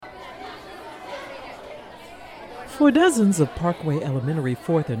For dozens of Parkway Elementary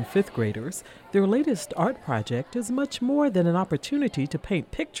 4th and 5th graders, their latest art project is much more than an opportunity to paint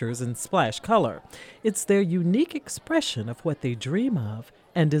pictures and splash color. It's their unique expression of what they dream of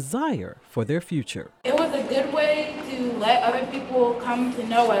and desire for their future. It was a good way to let other people come to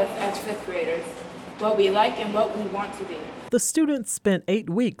know us as 5th graders, what we like and what we want to be. The students spent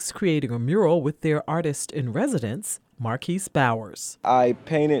 8 weeks creating a mural with their artist in residence, Markis Bowers. I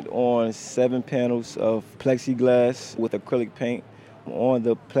painted on 7 panels of plexiglass with acrylic paint. On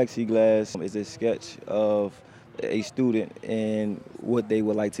the plexiglass is a sketch of a student and what they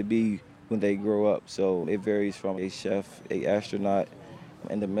would like to be when they grow up. So it varies from a chef, an astronaut,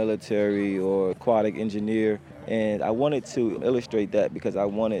 in the military, or aquatic engineer. And I wanted to illustrate that because I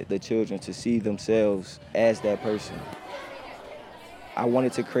wanted the children to see themselves as that person. I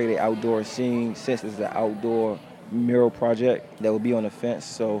wanted to create an outdoor scene since it's an outdoor mural project that will be on the fence.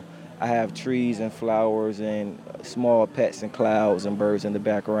 So I have trees and flowers and small pets and clouds and birds in the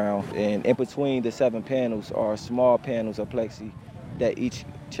background. And in between the 7 panels are small panels of plexi that each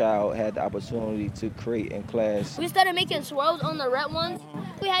child had the opportunity to create in class. We started making swirls on the red ones.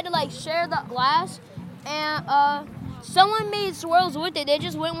 We had to share the glass, and someone made swirls with it. They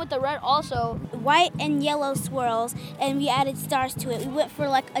just went with the red also. White and yellow swirls, and we added stars to it. We went for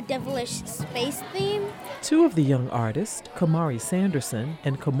a devilish space theme. 2 of the young artists, Kamari Sanderson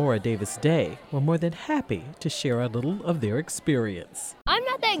and Kamora Davis-Day, were more than happy to share a little of their experience. I'm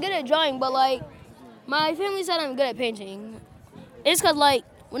not that good at drawing, but my family said I'm good at painting. It's because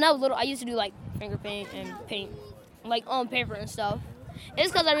when I was little, I used to do finger paint and paint on paper and stuff.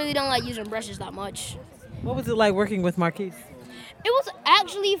 It's because I really don't like using brushes that much. What was it like working with Markis? It was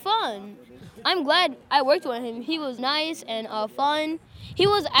actually fun. I'm glad I worked with him. He was nice and fun. He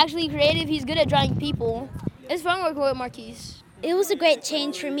was actually creative. He's good at drawing people. It's fun working with Markis. It was a great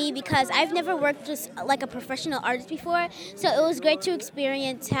change for me because I've never worked with a professional artist before. So it was great to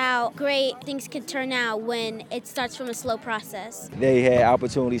experience how great things can turn out when it starts from a slow process. They had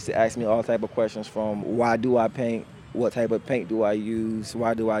opportunities to ask me all type of questions, from why do I paint, what type of paint do I use,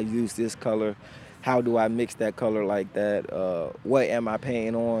 why do I use this color, how do I mix that color like that, what am I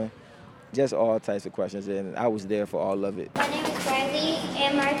painting on, just all types of questions, and I was there for all of it. My name is Riley,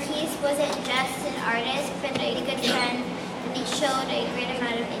 and Markis wasn't just an artist, but a good friend, and he showed a great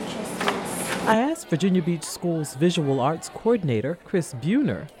amount of interest in us. I asked Virginia Beach School's visual arts coordinator, Chris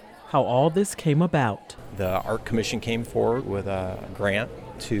Buhner, how all this came about. The Art Commission came forward with a grant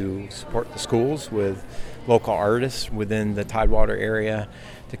to support the schools with local artists within the Tidewater area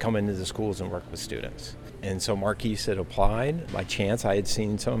to come into the schools and work with students. And so Markis had applied. By chance, I had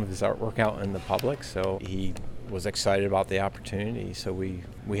seen some of his artwork out in the public, so he was excited about the opportunity. So we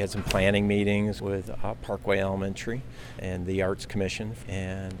had some planning meetings with Parkway Elementary and the Arts Commission,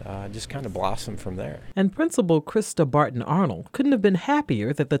 and just kind of blossomed from there. And Principal Krista Barton-Arnold couldn't have been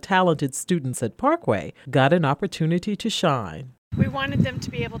happier that the talented students at Parkway got an opportunity to shine. We wanted them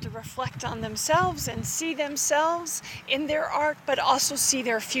to be able to reflect on themselves and see themselves in their art, but also see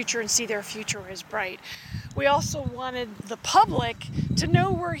their future and see their future as bright. We also wanted the public to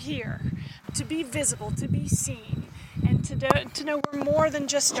know we're here, to be visible, to be seen, and to know we're more than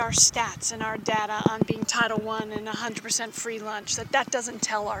just our stats and our data on being Title I and 100% free lunch, that doesn't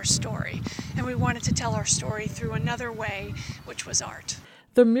tell our story. And we wanted to tell our story through another way, which was art.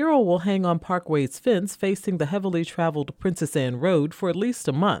 The mural will hang on Parkway's fence facing the heavily traveled Princess Anne Road for at least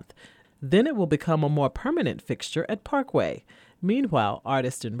a month. Then it will become a more permanent fixture at Parkway. Meanwhile,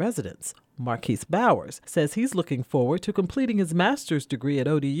 artist in residence, Markis Bowers, says he's looking forward to completing his master's degree at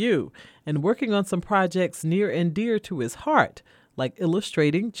ODU and working on some projects near and dear to his heart, like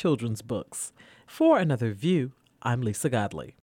illustrating children's books. For Another View, I'm Lisa Godley.